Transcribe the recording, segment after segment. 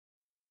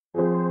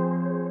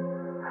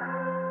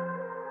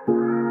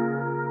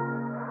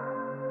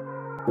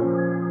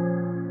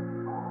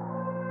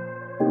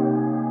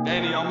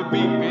Danny on the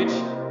beat, bitch.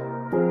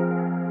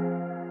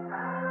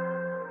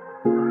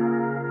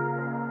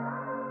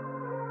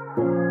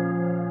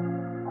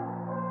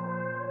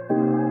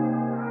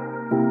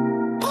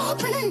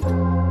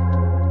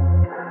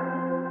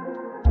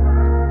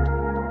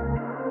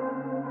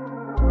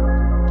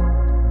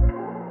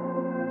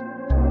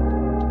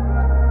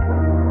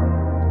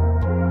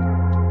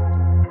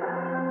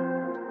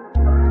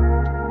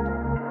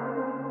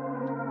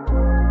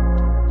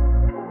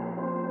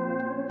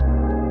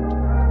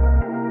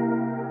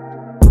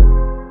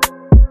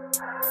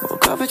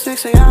 Woke up at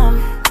 6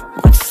 a.m.,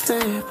 went to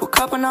sleep, woke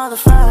up another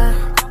friend.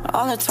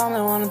 All the time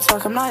they wanna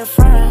talk, I'm not your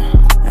friend.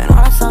 And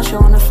all the time she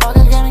wanna fuck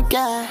again and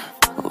again.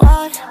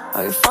 Why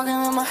are you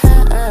fucking with my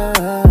head?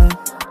 I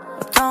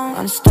don't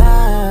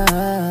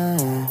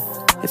understand.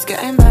 It's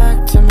getting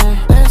back to me,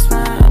 this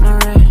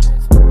memory.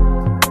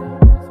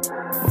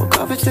 Woke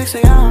up at 6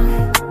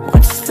 a.m.,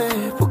 went to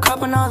sleep, woke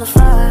up another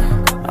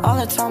friend. All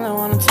the time they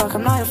wanna talk,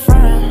 I'm not your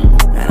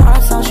friend. And all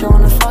the time she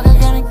wanna fuck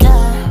again and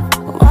again.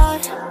 Why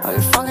are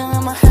you fucking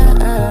with my head?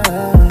 I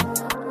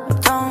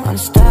don't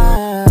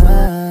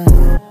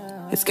understand.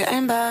 It's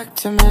getting back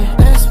to me,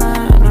 this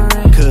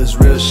memory. Cause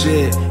real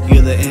shit,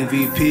 you're the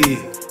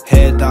MVP.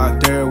 Head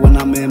doctor when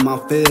I'm in my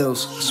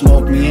feels.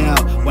 Smoke me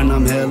out when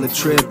I'm hella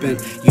tripping.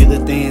 You're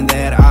the thing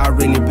that I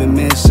really been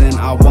missing.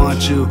 I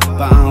want you,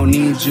 but I don't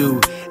need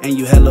you. And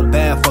you hella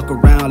bad, fuck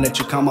around, let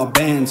you count my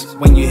bands.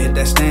 When you hit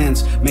that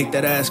stance, make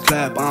that ass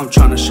clap. I'm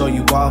tryna show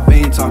you off,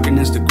 ain't talking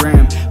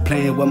Instagram.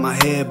 Playing with my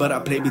head, but I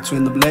play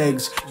between the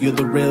legs. You're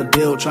the real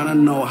deal, tryna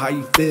know how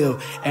you feel.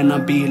 And I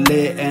be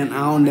lit, and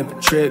I don't never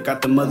trip.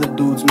 Got them other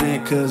dudes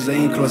mad, cause they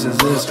ain't close as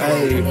this.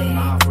 Hey,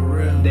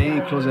 they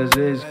ain't close as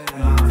this.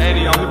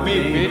 Danny on the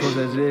beat, bitch. Close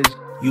as this.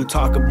 You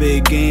talk a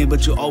big game,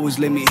 but you always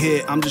let me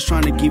hit. I'm just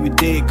tryna give you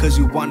dick, cause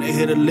you wanna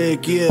hit a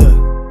lick,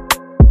 yeah.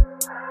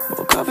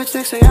 Woke up at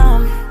 6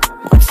 a.m.,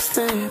 went to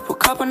sleep,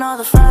 woke up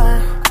another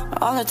friend.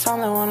 All the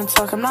time they wanna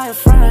talk, I'm not your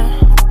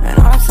friend. And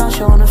all the time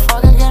she wanna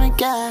fuck again and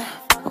again.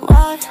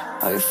 Why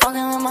are you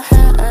fucking with my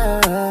head?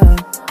 I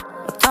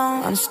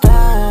don't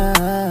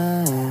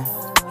understand.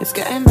 It's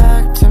getting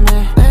back to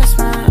me, this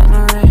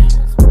memory.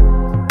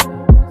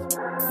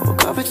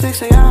 Woke up at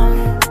 6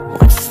 a.m.,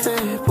 went to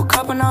sleep, woke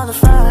up another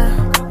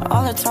friend.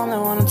 All the time they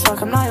wanna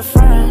talk, I'm not your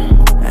friend.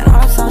 And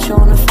all the time she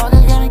wanna fuck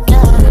again and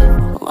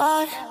again.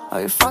 Why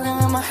are you fucking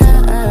with my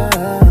head? I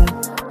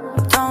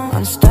don't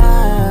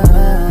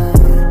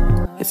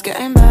understand. It's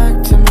getting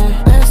back to me.